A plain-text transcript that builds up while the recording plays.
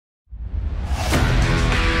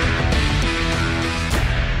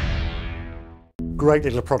Great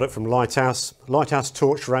little product from Lighthouse. Lighthouse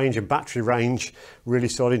torch range and battery range really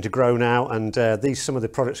starting to grow now, and some of the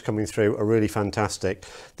products coming through are really fantastic.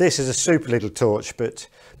 This is a super little torch, but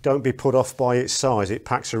don't be put off by its size. It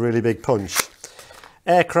packs a really big punch.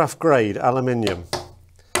 Aircraft grade aluminium.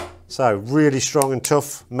 So really strong and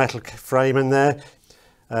tough metal frame in there.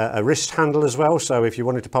 A wrist handle as well, so if you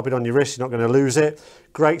wanted to pop it on your wrist, you're not going to lose it.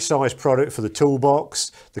 Great size product for the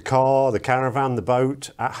toolbox, the car, the caravan, the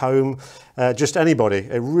boat, at home, just anybody.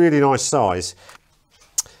 A really nice size.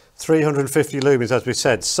 350 lumens, as we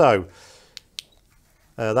said. So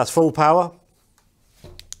that's full power,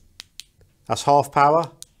 that's half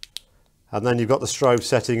power, and then you've got the strobe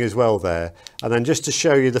setting as well there. And then just to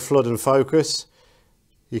show you the flood and focus,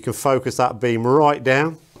 you can focus that beam right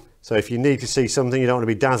down. So if you need to see something, you don't want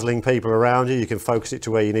to be dazzling people around you, you can focus it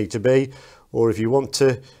to where you need to be. Or if you want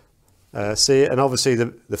to see it, and obviously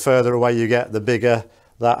the further away you get, the bigger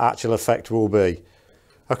that actual effect will be.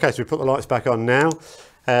 Okay, so we put the lights back on now.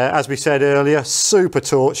 As we said earlier, super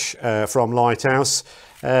torch from Lighthouse.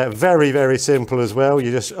 Very, very simple as well.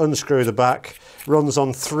 You just unscrew the back. Runs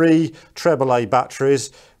on 3 AAA batteries,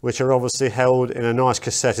 which are obviously held in a nice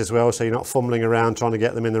cassette as well, so you're not fumbling around trying to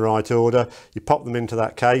get them in the right order. You pop them into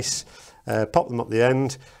that case, pop them up the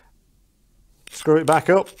end, screw it back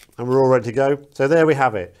up, and we're all ready to go. So there we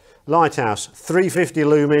have it. Lighthouse 350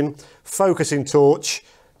 lumen focusing torch,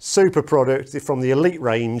 super product from the Elite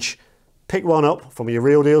range. Pick one up from your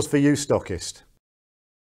Real Deals for You stockist.